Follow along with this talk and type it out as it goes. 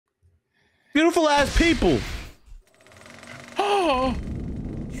Beautiful ass people. Oh.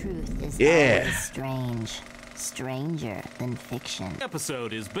 Truth is always strange. Stranger than fiction. The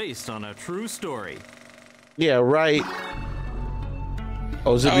episode is based on a true story. Yeah, right.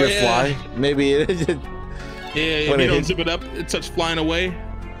 Oh, zip your fly? Maybe it is. Yeah, if you don't zip it up, it starts flying away.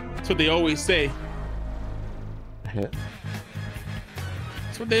 That's what they always say. Yeah.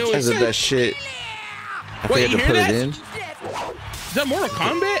 That's what they always say. That shit. I Wait, forget to put it in. Is that Mortal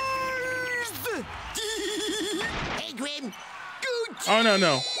Kombat? Hey, Grim. Oh,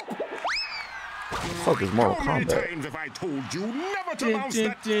 no. What the fuck is Mortal How many Kombat? times have I told you never to bounce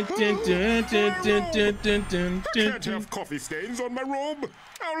that? I can't have coffee stains on my robe.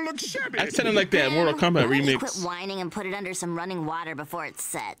 I'll look shabby. I sounded like that Mortal Kombat Why don't you remix. quit whining and put it under some running water before it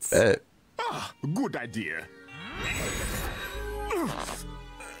sets? Ah, good idea.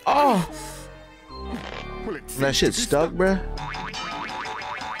 Oh, Well, that shit stuck, bruh.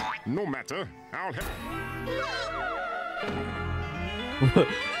 No matter. I'll have.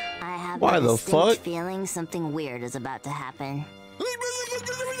 I have Why a the distinct fuck? feeling something weird is about to happen.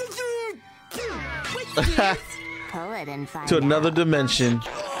 Pull it and find To another dimension.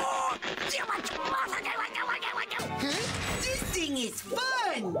 This thing is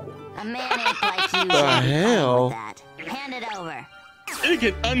fun. A man ain't like you. The hell? With that. Hand it over. It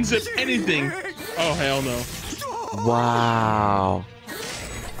can unzip anything. Oh, hell no. Wow.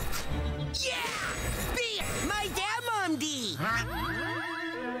 My damn Mandy.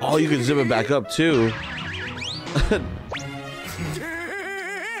 Oh, you can zip it back up too.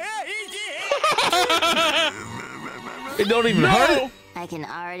 It don't even hurt. I can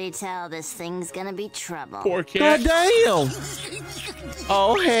already tell this thing's gonna be trouble. Poor cat. God damn.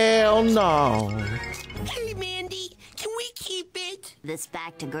 Oh, hell no. Hey, Mandy, can we keep it? This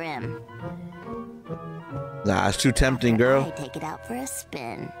back to Grim. Nah, it's too tempting, I girl. take it out for a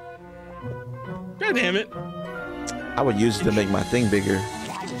spin. God damn it. I would use it to make my thing bigger.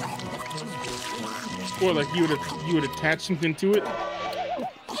 Or like you would attach something to it.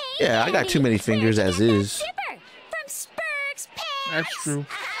 Yeah, I got too many fingers as is. That's true.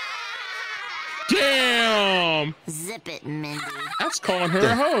 Damn! Zip it, Mindy. That's calling her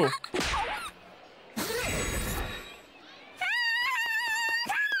a hoe.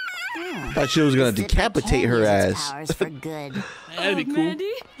 Thought she was gonna Zip it decapitate can her use its ass. powers for good. That'd be cool.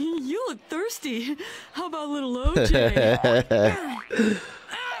 Mandy, you look thirsty. How about a little OJ?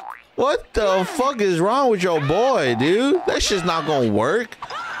 What the fuck is wrong with your boy, dude? That shit's not gonna work.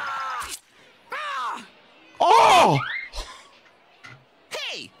 Oh!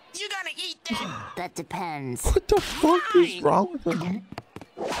 Hey, you gonna eat that? That depends. What the fuck is wrong with him?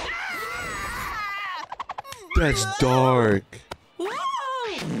 That's dark.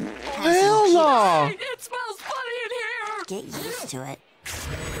 Hell no! It smells funny in here. Get used to it.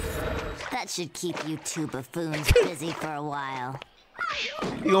 That should keep you two buffoons busy for a while.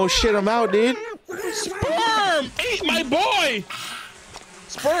 You gonna shit him out, dude? Sperm! Ate my boy!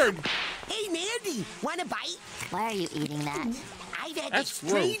 Sperm! Hey, Mandy, wanna bite? Why are you eating that? I've had That's the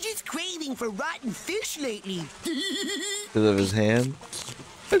strangest craving for rotten fish lately. Because of his hand?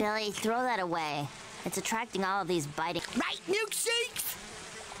 Billy, throw that away. It's attracting all of these biting. Right, milkshakes?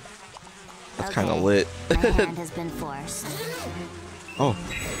 That's kind of lit. My hand has been forced. Oh.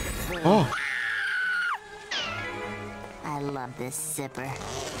 Oh. I love this zipper.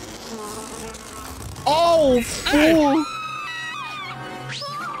 Oh, fool.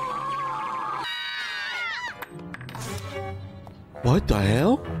 What the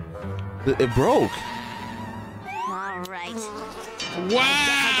hell? It broke. All right.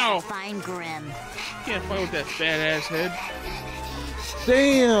 Wow! Find Grim. Can't fight with that fat ass head.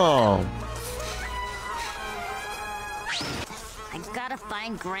 Damn. I gotta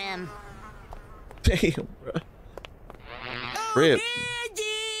find Grim. Damn, bro. Rip.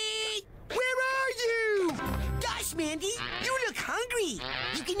 Mandy! Where are you? Gosh, Mandy, you look hungry.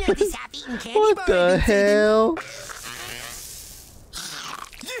 You can have this half-eaten candy bar. What the hell?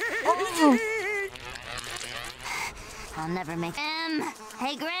 I'll never make Grim.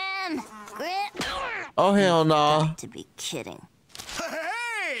 Hey, Grim. Grim. Oh, hell no. To be kidding.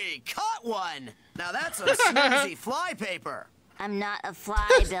 Hey, caught one. Now that's some snazzy fly paper. I'm not a fly,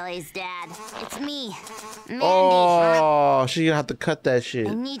 Billy's dad. It's me, Mandy. Oh, she gonna have to cut that I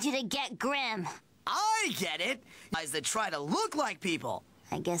shit. need you to get Grim. I get it. Guys that try to look like people.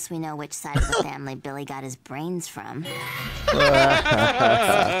 I guess we know which side of the family Billy got his brains from.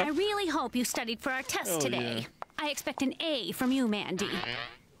 I really hope you studied for our test today. Yeah. I expect an A from you, Mandy.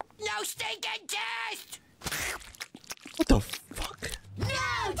 No stinking test! What the fuck? No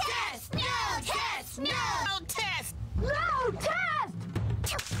test! No test! No test! No test!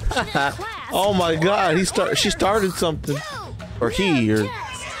 In class, Oh my God, she started something. Or he, or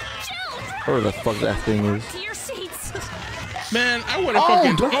whatever the fuck that thing is. To your seats. Man, I would have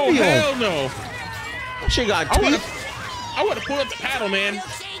fucking. Oh hell no! She got teeth. I would have pulled up the paddle, man.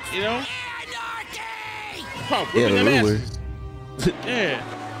 You know? Oh, Yeah, the ruler. Yeah.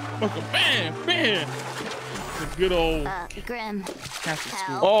 Fucking bam, bam. The good old. Grim.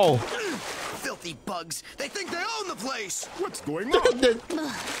 Oh. Filthy bugs. They think they own the place. What's going on?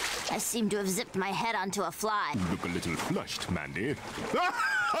 I seem to have zipped my head onto a fly. Look a little flushed, Mandy.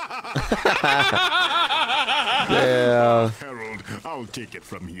 Yeah. Harold, I'll take it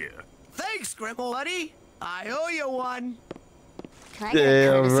from here. Thanks, Grimble buddy. I owe you one. Can I get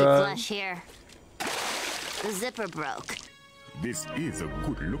a courtesy flush here? The zipper broke. This is a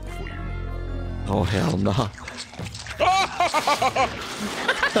good look for you. Oh hell no.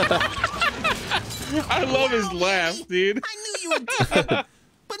 I love his laugh, dude. I knew you were different, but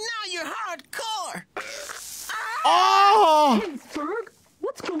now you're hardcore. Oh! Hey, Ferg,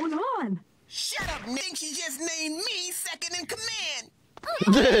 what's going on? Shut up, Nick. She just named me second in command.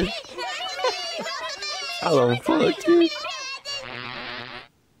 I don't fuck you.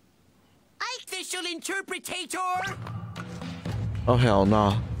 Official interpretator. Oh hell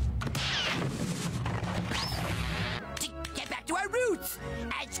no. Get back to our roots.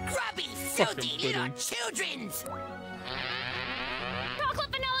 As grubby, filthy little children's.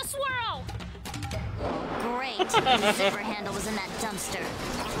 Chocolate vanilla swirl. Great. The zipper handle was in that dumpster.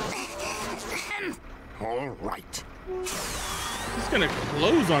 All right. It's gonna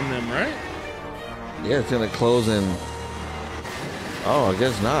close on them, right? Yeah, it's gonna close in. Oh, I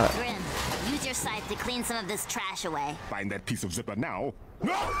guess not. Grim, use your scythe to clean some of this trash away. Find that piece of zipper now.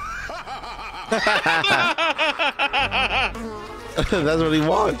 That's what he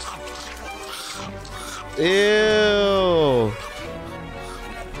wants. Ew.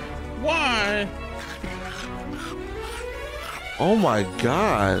 Why? Oh my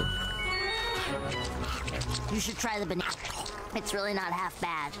God. You should try the banana. It's really not half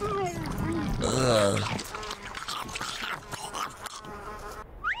bad.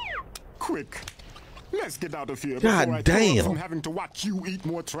 Quick. Let's get out of here God before I damn. throw up from having to watch you eat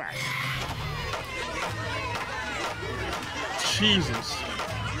more trash. Jesus.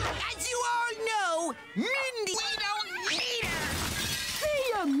 As you all know, Mindy, we don't need her.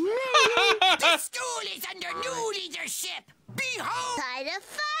 Hey, me! The school is under new leadership. Behold, Kinda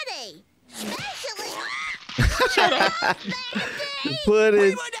funny. Especially. Put we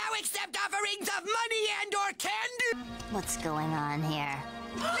it. will now accept offerings of money and/or candy. What's going on here?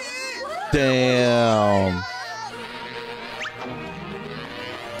 Damn.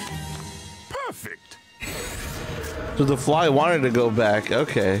 Perfect. So the fly wanted to go back.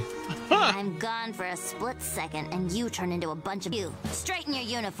 Okay. I'm gone for a split second, and you turn into a bunch of you. Straighten your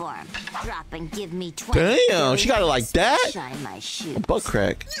uniform. Drop and give me 20. Damn, she got it like that? Shine my shoes. Butt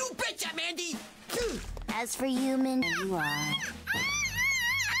crack. You betcha, Mandy. As for you, Mindy, you are.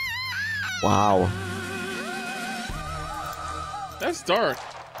 Wow. That's dark.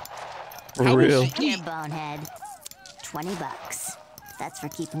 For How was real. she- Here, bonehead. $20. That's for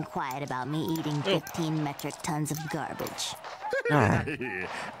keeping quiet about me eating 15 metric tons of garbage. Ah.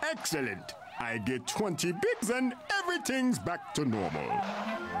 Excellent. I get 20 bigs and everything's back to normal.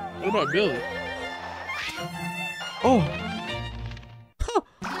 What about Billy? Oh.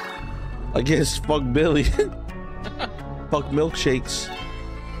 I guess fuck Billy. Fuck milkshakes.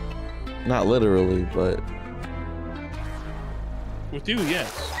 Not literally, but. With you, yes.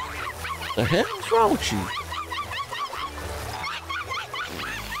 The hell is wrong with you?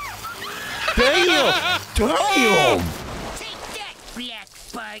 Damn! Damn! Take that, black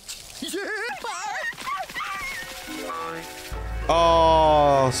butt.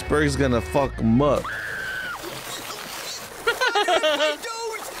 Oh, Spurg's gonna fuck him up. My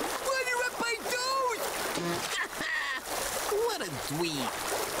toes! Butter up my toes! What a dweeb.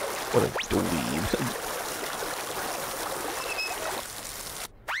 What a dweeb.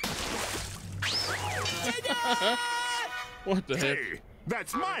 What the heck? Hey,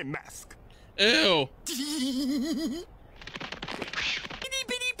 that's my mask. Ew. Itty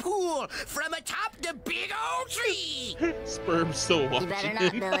bitty pool from atop the big old tree. Sperm's so You watching. better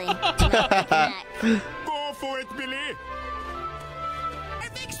not, Billy. Neck. Go for it, Billy.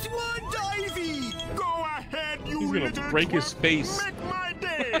 Next one, Divey. Go ahead, you He's gonna little break his twerp. face. Make my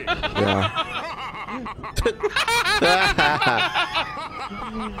day. Yeah.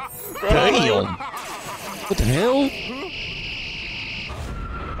 Damn. What the hell?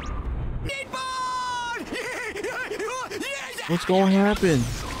 Meatball! What's going to happen?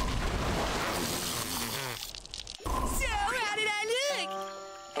 So, how did I look?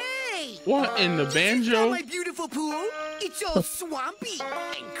 Hey, What in the Not banjo? my beautiful pool. It's all swampy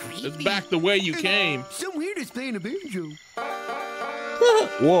and creepy. It's back the way you came. Some weird is playing a banjo.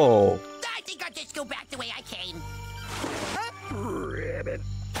 Whoa. I think I'll just go back the way I came.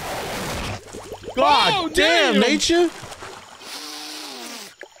 God Oh, damn, damn. nature.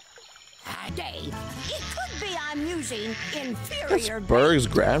 Dave, it could be I'm using inferior. Berg's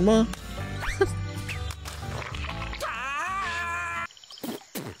grandma? I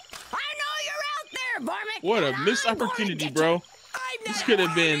know you're out there, Varmint. What a and missed I'm gonna opportunity, get bro. you. This could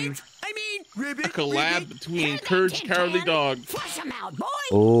have been a collab between Courage Cowardly Dog. Flush 'em out, boy.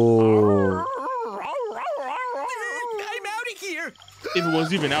 Oh. I'm out of here. If it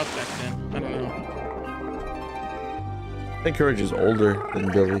was even out back then. I don't know. I think Courage is older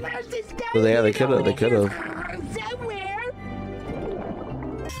than Billy. So they could have.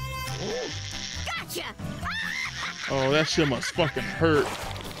 Gotcha. Oh, that shit must fucking hurt.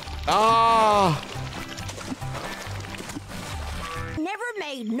 Ah. Never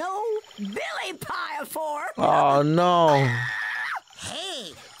made no Billy pie afore. Oh no.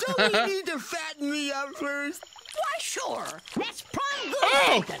 Hey, don't we need to fatten me up first? Why, sure. That's plum good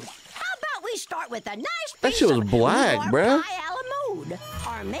Oh! bacon. How about we start with a nice That piece shit was of black, more bruh. pie a la mode.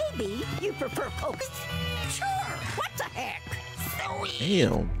 Or maybe you prefer focus. Sure. What the heck?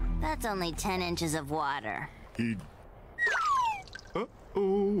 Damn. That's only 10 inches of water.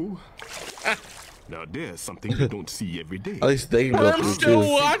 Uh-oh. Now there's something you don't see every day. At least they can go I'm through still too.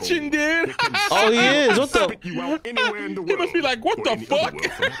 watching, dude. Oh, he is. What the? Spit you out anywhere in the He world. must be like, what or the any other fuck?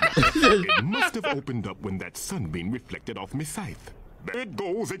 world for that matter. It must have opened up when that sunbeam reflected off my scythe. There it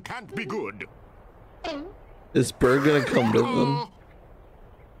goes. It can't be good. Is Berg gonna come with them?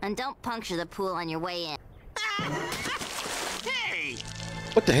 And don't puncture the pool on your way in. Hey,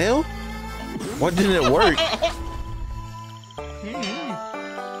 What the hell? Why didn't it work?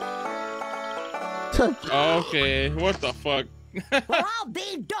 Okay, what the fuck? Well, I'll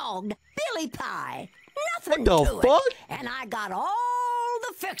be dogged. Billy pie. Nothing What the to fuck? it. And I got all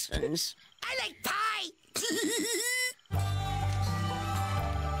the fixins. I like pie.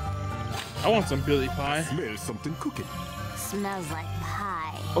 I want some Billy pie. Smells something cooking. Smells like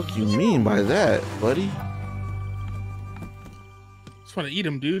pie. What you mean by that, buddy? Just want to eat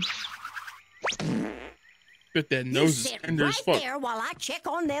him, dude. Bet that You nose is sit tender as right fuck. there while I check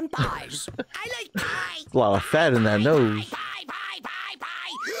on them pies. I like pie. A lot of fat in that nose. Pie, pie, pie,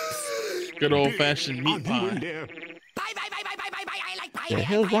 pie. Good old fashioned Are meat you in pie. there? Pie, pie, pie, pie, pie, pie, pie. I like pie. The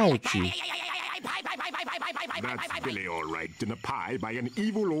hell's wrong with you? Pie, pie, pie, pie, pie, pie, pie, pie, That's pie. Billy, all right, in a pie by an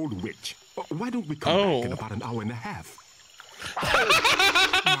evil old witch. Why don't we come Oh. back in about an hour and a half? Billy,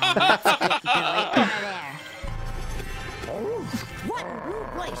 out of there. Oh, what a new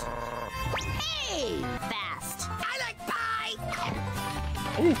place. Hey, fast. I like pie.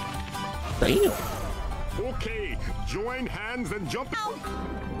 Damn. Okay, join hands and jump.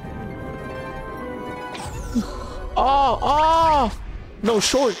 Oh. No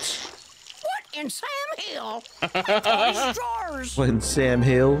shorts. What in Sam Hill? Those drawers. When Sam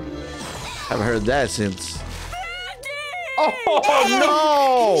Hill. Haven't heard that since.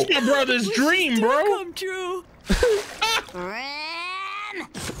 Oh no! My brother's dream, bro. Come true. Ren.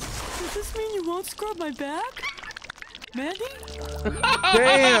 Does this mean you won't scrub my back? Mandy?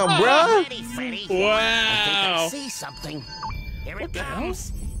 Damn, bruh. Ready, Freddy. I Wow. see something. Here it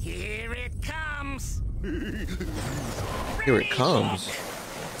comes. Here it comes. Here it comes.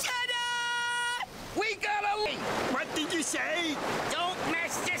 Ta-da! We got a leak. What did you say? Don't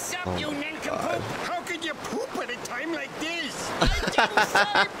mess this up, you nincompoop. How could you poop at a time like this? I didn't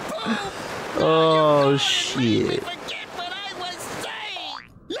say poop. Oh Really shit. forget what I was saying.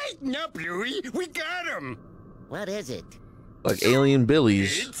 Lighten up, Louie. We got him. What is it? Like alien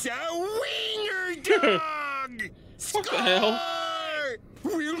Billies. It's a wiener dog. What the hell?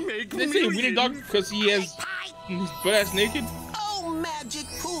 We'll make They say wiener dog because he has he's butt ass naked. Oh, magic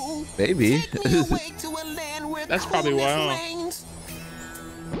pool. Maybe. Take me away to a land where That's probably why, huh? reigns.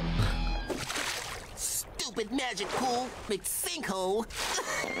 Stupid magic pool makes sinkhole.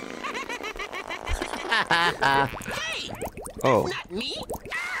 Hey, Oh. not me.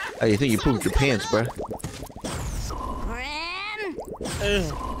 Oh, you think you pooped your pants, bruh? Ren.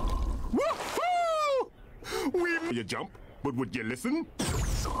 Woohoo! You jump, but would you listen?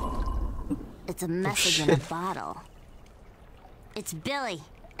 It's a message in a bottle. It's Billy.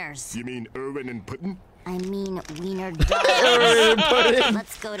 You mean Irwin and Puddin'? I mean wiener dog.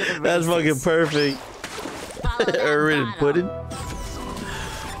 Let's go to the races. That's fucking perfect. Follow that Irwin bottle. pudding.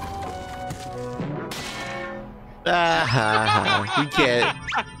 Ah, he can't.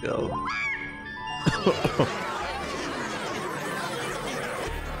 No.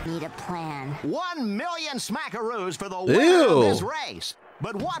 Need a plan. 1 million smackaroos for the winner of this race.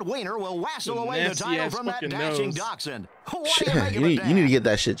 But what wiener will wrestle away the title from that dashing dachshund? What do you make of you need to get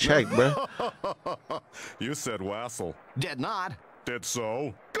that shit checked, bro. You said wassel. Did not. Did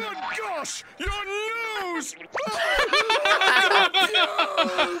so? Good gosh! You lose!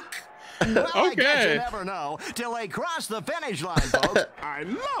 Well, I guess you never know till they cross the finish line, folks. I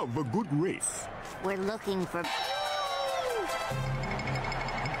love a good race. We're looking for...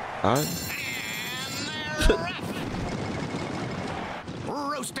 All right.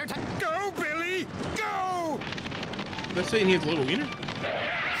 Rooster time. Go, Billy! Go! Let's say he has a little wiener.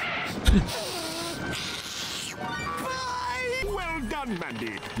 Well done,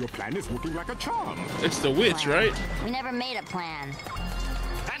 Mandy. Your plan is looking like a charm. It's the witch, right? We never made a plan.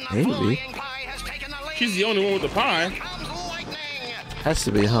 Maybe. She's the only one with the pie. Has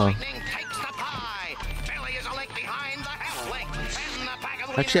to be, huh?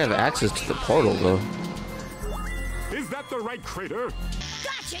 How'd she have access to the portal, though? Is that the right crater?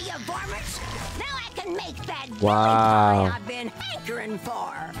 Gotcha, you varmints! Now I can make that Wow. I've been hankering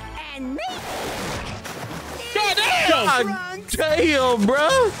for. And me. God damn! God damn,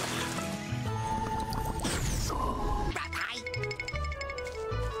 bro!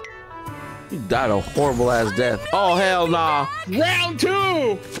 You died a horrible ass death. Oh, hell nah. Round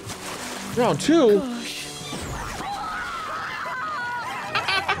 2! Round 2?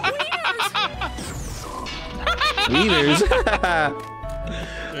 Wieners.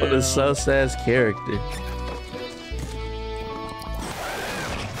 What a sus-ass character.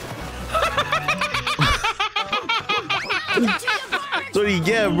 That's what you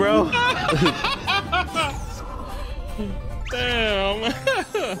get, bro. Damn.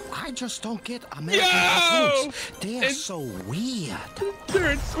 I just don't get American cartoons. They are so weird.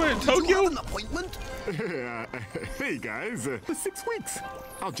 They're in Tokyo? An appointment? Hey, guys. 6 weeks.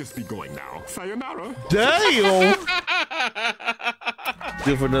 I'll just be going now. Sayonara. Damn.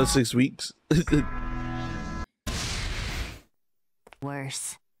 Good for another 6 weeks.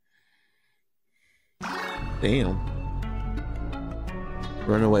 Worse. Damn.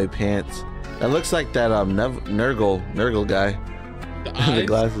 Runaway pants. That looks like that Nurgle guy. The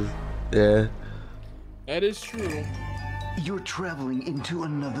glasses. Yeah. That is true. You're traveling into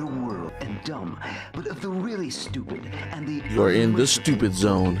another world and dumb, but of the really stupid and the You're in the stupid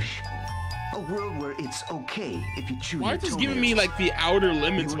zone. A world where it's okay if you choose. Why is this giving me like the Outer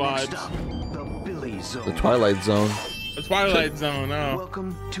Limits vibes? The Billy Zone. The Twilight Zone. The Twilight Zone, oh.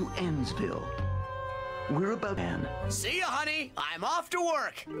 Welcome to Ennsville. We're about man. See ya, honey. I'm off to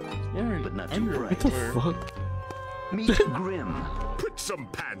work. But not too bright. What the fuck? Meet Grim. Put some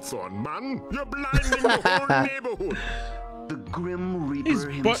pants on, man. You're blinding the whole neighborhood. The Grim Reaper He's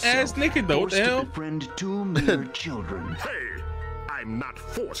himself. butt-ass naked though, what the hell? To befriend 2 mere children. Hey, I'm not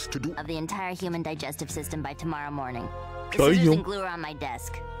forced to do. Of the entire human digestive system by tomorrow morning. The Oh, scissors you- and glue are on my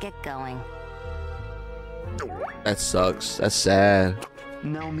desk. Get going. That sucks. That's sad.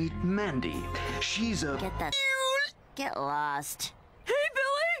 Now meet Mandy. She's a... Get that. Get lost. Hey,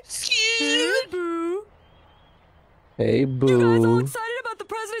 Billy! Hey, Boo! Hey, You guys all boo. excited about the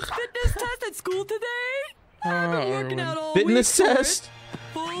president's fitness test at school today? I've been working out all Fitness week for it. test?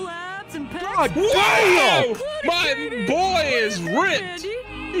 Full abs and pecs. God damn! Plenty, My baby. boy is Thanks, ripped.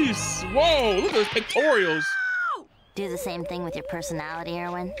 Mandy. He's whoa! Look at those pectorials. Do the same thing with your personality,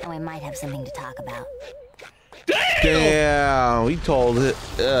 Erwin, and we might have something to talk about. Damn. He told it.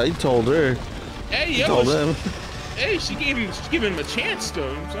 He told her. Hey, He yo, told him. hey, she gave him a chance though.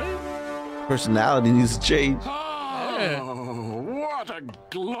 You know what I'm saying? Personality needs to change. Oh, what a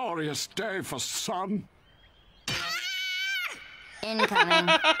glorious day for sun. Incoming.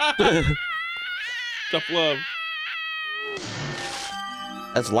 Tough love.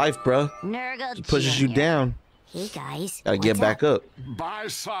 That's life, bro. Nurgle It pushes you Jr. down. Hey guys. Gotta get what's back up. Bye,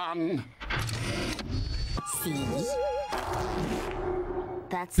 son. See?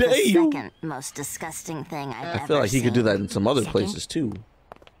 That's Damn. the second most disgusting thing I've ever I feel like he could do seen. that in some other Second? places too.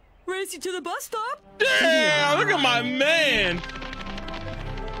 Race you to the bus stop? Damn! Look at my man.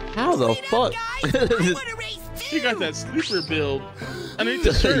 How the fuck? He got that sleeper build. Underneath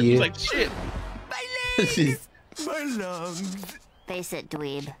the shirt, Yeah. it's like shit. My lungs. Face it,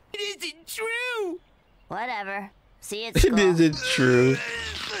 dweeb. It isn't true. Whatever. See you at It school. isn't true.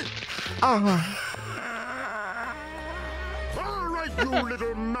 All right, you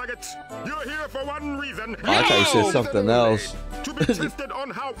little maggots. You're here for one reason. Oh, I thought you said something else. To be tested on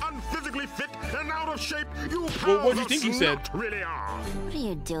how unphysically fit and out of shape you Well, what'd you think he said? really are. What are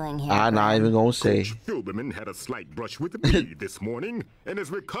you doing here? I'm not even gonna say. Coach Philberman had a slight brush with me this morning and is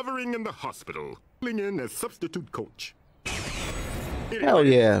recovering in the hospital, filling in as substitute coach. Hell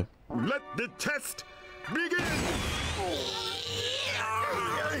yeah. Let the test begin.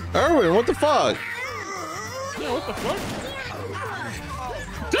 Erwin, what the fuck? Yeah, what the fuck?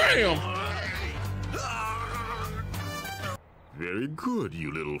 Damn! Very good,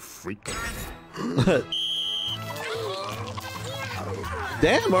 you little freak.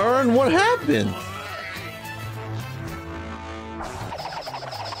 Damn, Erwin, what happened?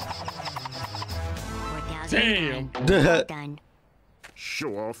 Damn. Done.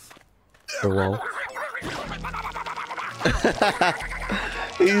 Show off. Well.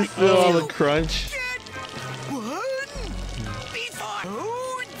 He's still on the crunch.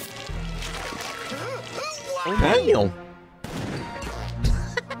 Damn.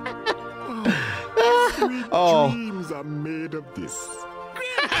 Oh. Dreams are made of this.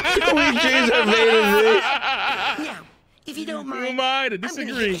 Sweet dreams are made of this. Now, if you don't Who mind, am I to I'm gonna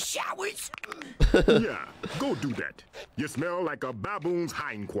disagree? hit the showers. Yeah, go do that. You smell like a baboon's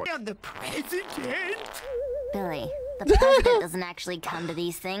hindquarters. I'm the president. Billy, the president doesn't actually come to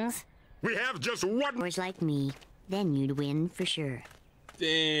these things. We have just one. Boys like me, then you'd win for sure.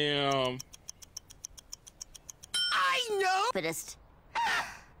 Damn. I know. But just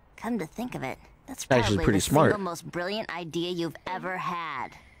come to think of it, that's Actually probably pretty the smart. single most brilliant idea you've ever had.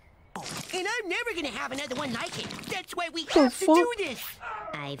 And I'm never gonna have another one like it. That's why we The have to fuck? do this.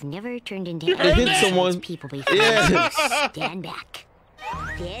 I've never turned into hit any someone. people before. Yeah. Stand back.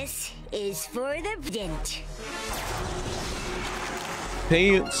 This is for the dent.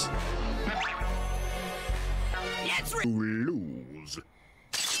 Pants. Let's To lose.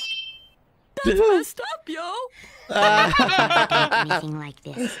 That's messed up, yo. Anything like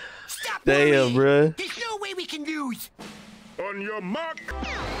this. stop. Damn, bruh. There's no way we can lose. On your mark.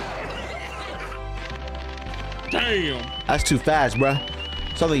 Damn. That's too fast, bruh.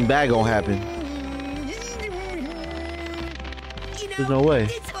 Something bad gonna happen. You know, There's no way.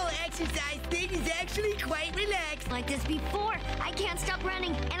 This whole exercise thing is actually quite relaxed. Like this before, I can't stop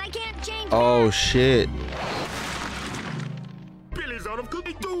running, and I can't change. Oh shit. Billy's out of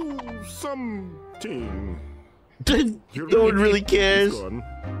cookie. Do something. No one really cares.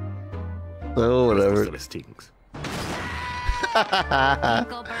 Oh, whatever. It stings.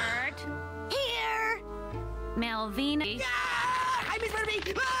 Uncle Bert. Here. Melvina. I miss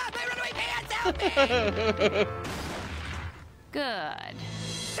me. My runaway pants. Help me. Good.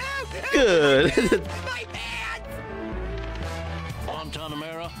 Good. My pants.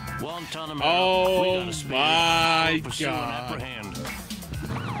 Guantanamera, Guantanamera. Oh We got a speed. my Pursue and God. apprehend.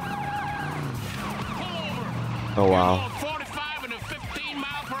 Oh wow. 45 in a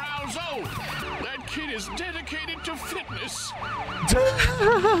 15-mile-per-hour zone. That kid is dedicated to fitness.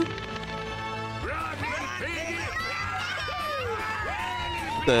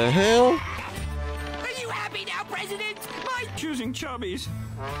 The hell? Are you happy now, President? My Choosing chubbies.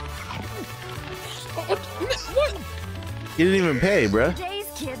 What? He didn't even pay, bruh. Today's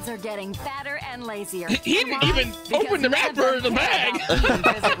kids are getting fatter and lazier. He didn't even open the wrapper in the bag.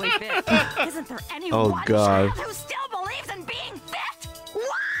 Isn't there anyone Oh god. who still believes in being fit?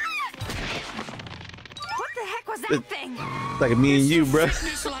 What? What the heck was that thing? Like me and you, bruh.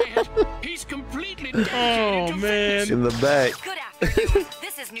 Fitness lad. He's completely dedicated Oh to man. In the back. Good afternoon.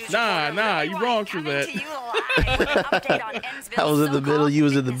 This is news reporter Nah, Lily you White wrong for coming that. to you live with an update on Ensville's I was in the middle, so-called you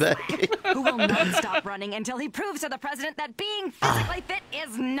was in the fitness back. lad, who will not stop running until he proves to the president that being physically fit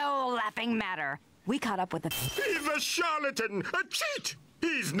is no laughing matter. We caught up with the He's a charlatan, a cheat.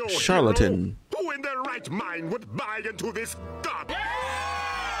 He's no Charlatan. hero. Who in their right mind would buy into this god?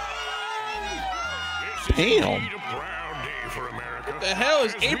 Damn. a proud day for America. The hell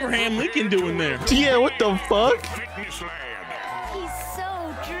is Abraham Lincoln doing there? Yeah, what the fuck? Fitness lad. He's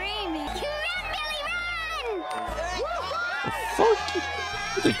so dreamy. You run, Billy, run! Fuck.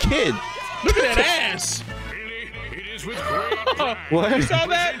 He's a kid. Look at that ass. Billy, it is with great pride What? You saw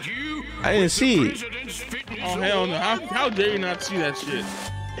that? you I didn't see it. President's Fitness Oh hell no! How dare you not see that shit?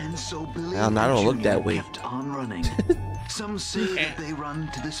 And so Billy I don't look Jr. that way. kept on running. Some say that they run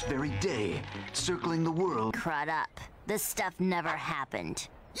to this very day, circling the world. Crud up. This stuff never happened.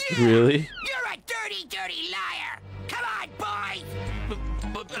 Really? You're a dirty, dirty liar. Come on, boys.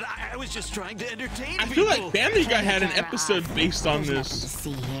 But I was just trying to entertain I feel people. like Family Guy had an episode based on There's nothing to this.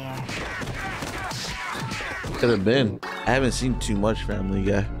 see here. Could have been. I haven't seen too much Family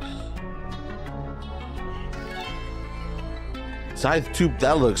Guy. Scythe tube,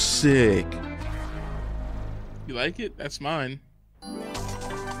 that looks sick. You like it? That's mine.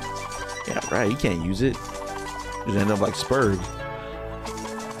 Yeah, right. You can't use it. You end up like Spurg.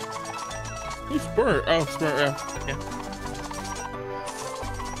 Who's Spur? Oh, Spur. Yeah.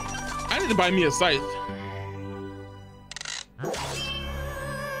 I need to buy me a scythe.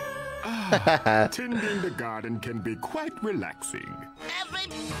 Tending the garden can be quite relaxing. The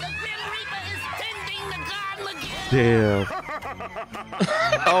Grim Reaper is tending the garden again. Damn.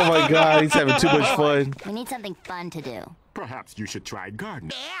 Oh my God, he's having too much fun. We need something fun to do. Perhaps you should try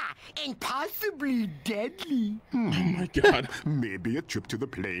gardening. Yeah, and possibly deadly. Oh my God. Maybe a trip to the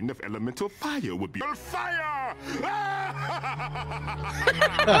plane of elemental fire would be fire.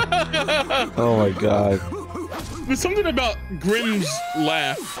 Oh my God. There's something about Grimm's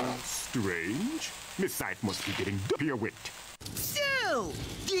laugh. Strange. Miss Scythe must be getting here wit. So,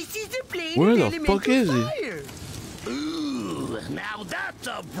 this is the plane Where of the elemental fuck is he? fire. Ooh, now that's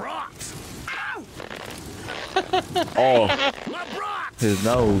a Brox. Ow! Oh, My Brox! his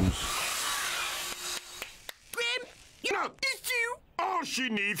nose. Grim, you know, it's you. All she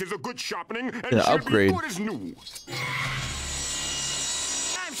needs is a good sharpening, and Yeah, she'll upgrade. be good as new.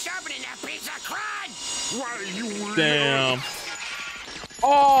 I'm sharpening that piece of crud. Why you? Damn. Where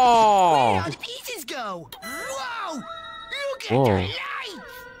Oh. those pieces go? Whoa! Look at Whoa. the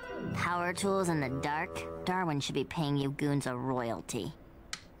light! Power tools in the dark? Darwin should be paying you goons a royalty.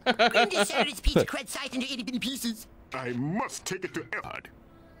 Grim just shattered his piece of crud scythe into itty bitty pieces. I must take it to Ed.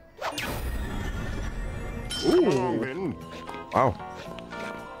 Come along, then. Wow.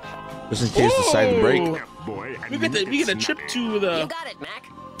 Just in case decide to break. Whoa. Boy, We get a trip to the Got it, Mac.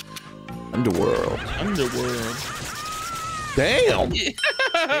 Underworld. underworld. Damn. Here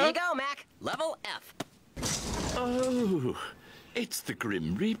you go, Mac. Level F. Oh, it's the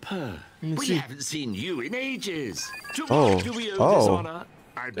Grim Reaper. We haven't seen you in ages. To Oh. what do we owe this Oh. honor?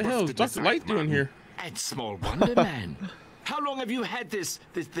 I The hell is busted Dr. Light doing here? And small wonder, man. How long have you had this,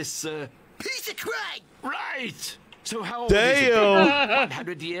 Piece of crud! right? So how old Damn. is it?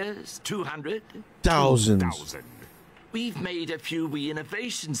 100 years? 200? Thousands. We've made a few wee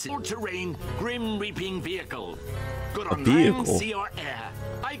innovations in all-terrain Grim Reaping vehicle. Good on vehicle? land, sea, or air.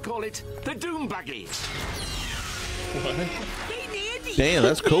 I call it the Doom Buggy. Hey, Mandy! Damn,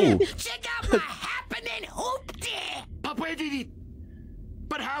 that's cool. Check out my happening hoopty! But where did he...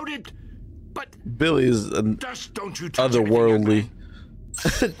 But how did... But... Billy is an Just don't you touch otherworldly.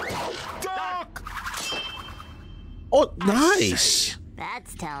 Doc! Oh, nice.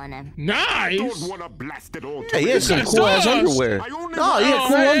 That's telling him. I Nice. don't want to blast it all. Hey, he has some Yes, cool ass does. underwear. I only No, he had want-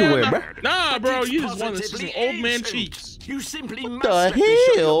 cool man. underwear, bro. Nah, bro, It's you just want to see some positively old man ancient. cheeks. You simply must the let me show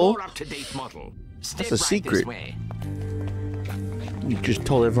you a hell? more up-to-date model. Step That's a right this secret. way. You just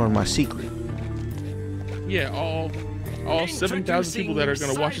told everyone my secret. Yeah, all 7,000 people that are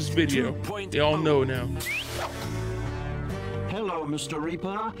gonna watch this video, they all know now. Hello, Mr.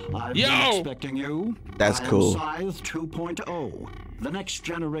 Reaper. I've Yo! been expecting you. That's I am cool. Scythe 2.0. The next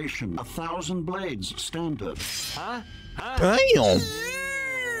generation, 1,000 blades standard. Huh? Damn.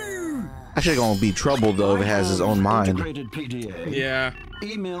 Actually, gonna be trouble though if it has his own mind. Integrated PDA. Yeah.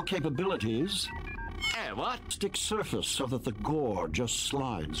 Email capabilities. What? Stick surface so that the gore just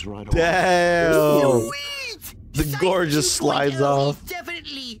slides right off. Damn. Sweet! The gore just slides 2.0 off. is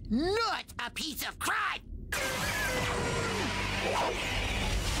definitely not a piece of crud!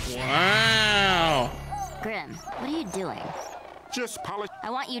 Wow. Grim, what are you doing? Just polish. I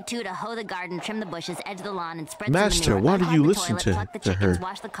want you two to hoe the garden, trim the bushes, edge the lawn, and spread Master, some manure. why do Unclog you the listen toilet, to- pluck the to chickens, her?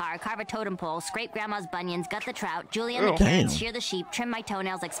 wash the car, carve a totem pole, scrape grandma's bunions, gut the trout, julienne Oh. the carrots, Damn. shear the sheep, trim my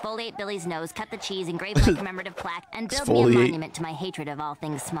toenails, exfoliate Billy's nose, cut the cheese, engrave my commemorative plaque, and build me a Exfoliate. monument to my hatred of all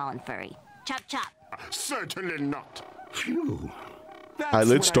things small and furry. Chop chop. Certainly not. Phew. That's Alright,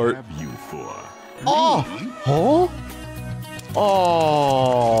 let's what start. I have you for. Oh. Huh?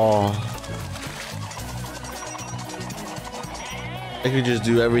 Oh. I could just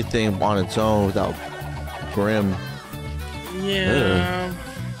do everything on its own without Grim. Yeah.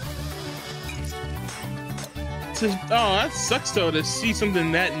 Oh, that sucks though to see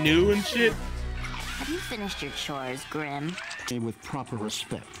something that new and shit. Have you finished your chores, Grim? With proper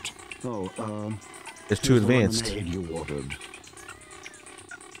respect. Oh, It's too here's the advanced. lemonade you ordered.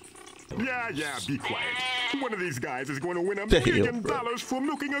 Yeah, be quiet. One of these guys is going to win $1 Damn, million bro. for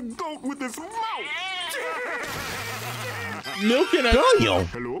milking a goat with his mouth. Milking a Damn.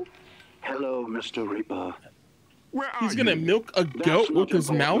 Hello? Hello, Mr. Reaper. Where are He's gonna you? milk a That's goat not with his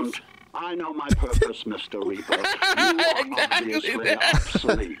mouth? important. I know my purpose, Mr. Reaper. You are obviously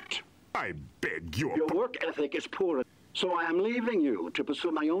obsolete. I beg your Your work ethic is poor, so I am leaving you to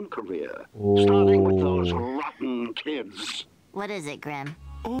pursue my own career, starting with those rotten kids. What is it, Grim?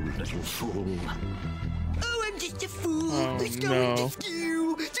 Oh, little fool. Oh, I'm just a fool. Oh, Let's go no. with this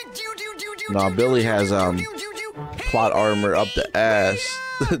you. Nah, Billy has plot armor up the ass.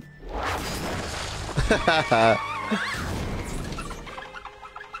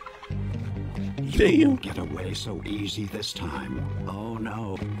 Damn. won't get away so easy this time. Oh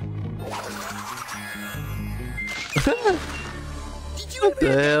no. What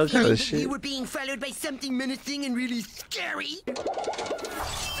the hell kind of shit? You were being followed by something menacing and really scary?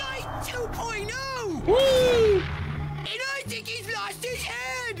 Side 2.0! Woo! And I think he's lost his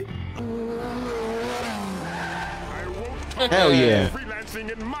head! Hell yeah.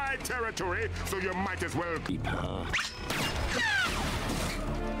 Freelancing in my territory, so you might as well keep her.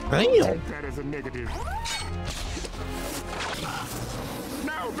 Damn. That is a negative.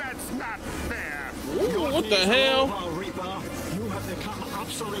 No, that's not fair. Ooh, what the hell? Reaper, you have become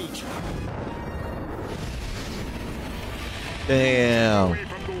obsolete. Damn. Away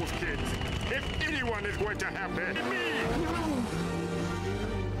from those kids. If anyone is going to have their me.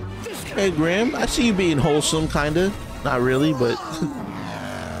 Hey, Grim, I see you being wholesome, kinda. Not really, but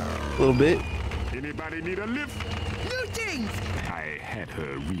a little bit. Anybody need a lift? New things! I had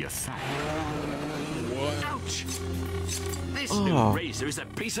her reassigned. What? Ouch! This Oh. new razor is a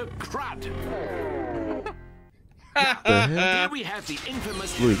piece of crud. Here we have the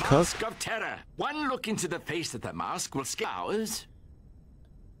infamous Louis Mask of Terror. One look into the face of the mask will scare ours.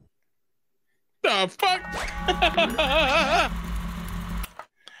 The fuck?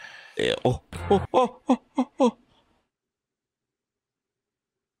 Yeah. Oh, oh, oh, oh, oh, oh.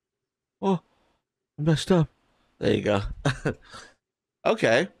 Oh, I messed up. There you go.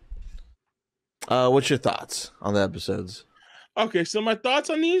 Okay. What's your thoughts on the episodes? Okay, so my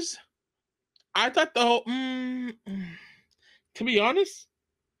thoughts on these. I thought the whole. To be honest,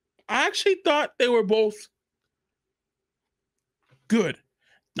 I actually thought they were both good.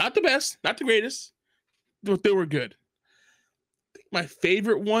 Not the best, not the greatest, but they were good. I think my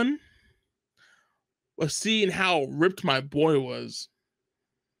favorite one was seeing how ripped my boy was.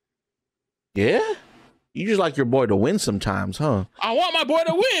 Yeah? You just like your boy to win sometimes, huh? I want my boy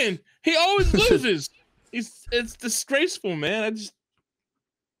to win. He always loses. It's disgraceful, man. I just,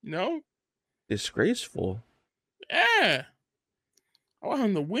 Disgraceful. Yeah. I want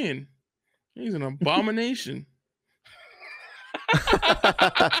him to win. He's an abomination.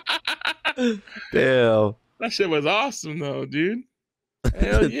 Damn. That shit was awesome, though, dude.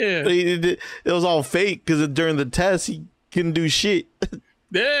 Hell yeah. It was all fake because during the test, he couldn't do shit.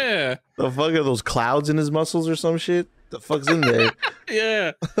 Yeah. The fuck are those clouds in his muscles or some shit? The fuck's in there?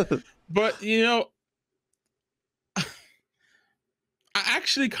 Yeah. But, I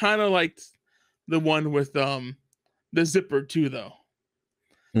actually kind of liked the one with the zipper, too, though.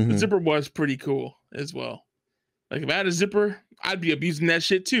 Mm-hmm. The zipper was pretty cool as well. Like, if I had a zipper, I'd be abusing that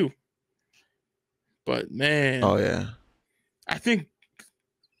shit, too. But, man. Oh, yeah. I think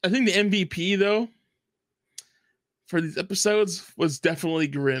the MVP, though, for these episodes was definitely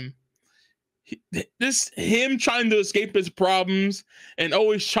Grim. Him trying to escape his problems and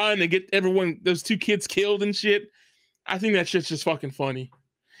always trying to get those two kids killed and shit. I think that shit's just fucking funny.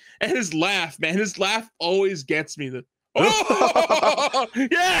 And his laugh, man, his laugh always gets me. Oh,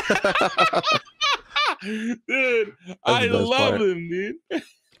 yeah, dude, I love him, dude.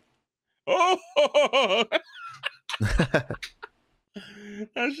 Oh,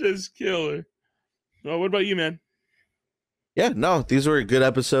 that's just killer. Oh, what about you, man? Yeah, no, these were good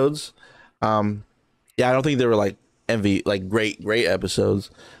episodes. Yeah, I don't think they were like great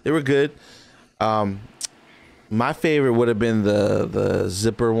episodes. They were good. My favorite would have been the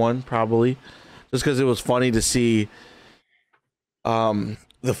zipper one, probably, just because it was funny to see the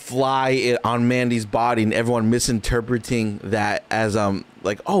fly on Mandy's body and everyone misinterpreting that as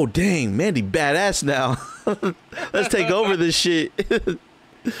like, oh dang, Mandy badass now. Let's take over this shit.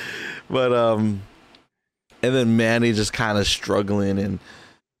 But and then Mandy just kind of struggling and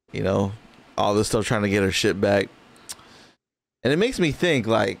all this stuff, trying to get her shit back. And it makes me think,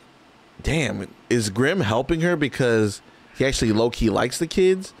 like, damn, is Grim helping her because he actually low-key likes the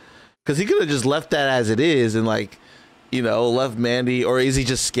kids? Because he could have just left that as it is and, like, left Mandy. Or is he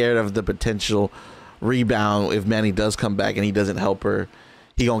just scared of the potential rebound if Mandy does come back and he doesn't help her?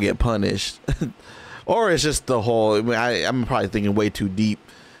 He gonna get punished. Or it's just the whole, I'm probably thinking way too deep.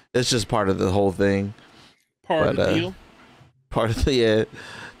 It's just part of the whole thing. Part of the deal? Part of the, yeah.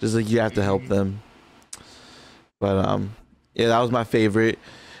 Just like you have to help them. But yeah, that was my favorite.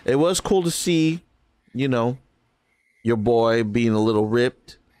 It was cool to see, your boy being a little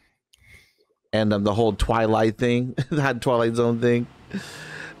ripped, and the whole Twilight thing, that Twilight Zone thing.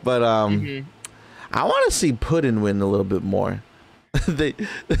 But I want to see Puddin win a little bit more.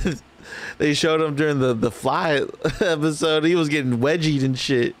 They showed him during the Fly episode. He was getting wedgied and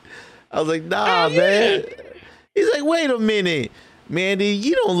shit. I was like, nah, man. He's like, wait a minute. Mandy,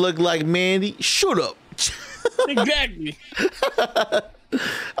 you don't look like Mandy. Shut up. Exactly. I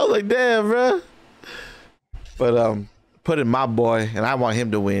was like, damn, bro. But put in my boy, and I want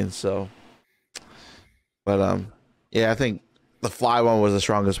him to win. So, but yeah, I think the fly one was the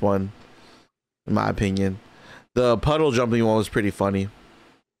strongest one, in my opinion. The puddle jumping one was pretty funny,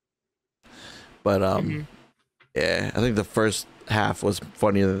 but yeah, I think the first half was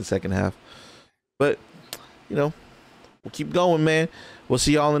funnier than the second half. But you know, we'll keep going, man. We'll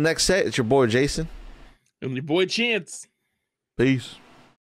see y'all in the next set. It's your boy Jason and your boy Chance. Peace.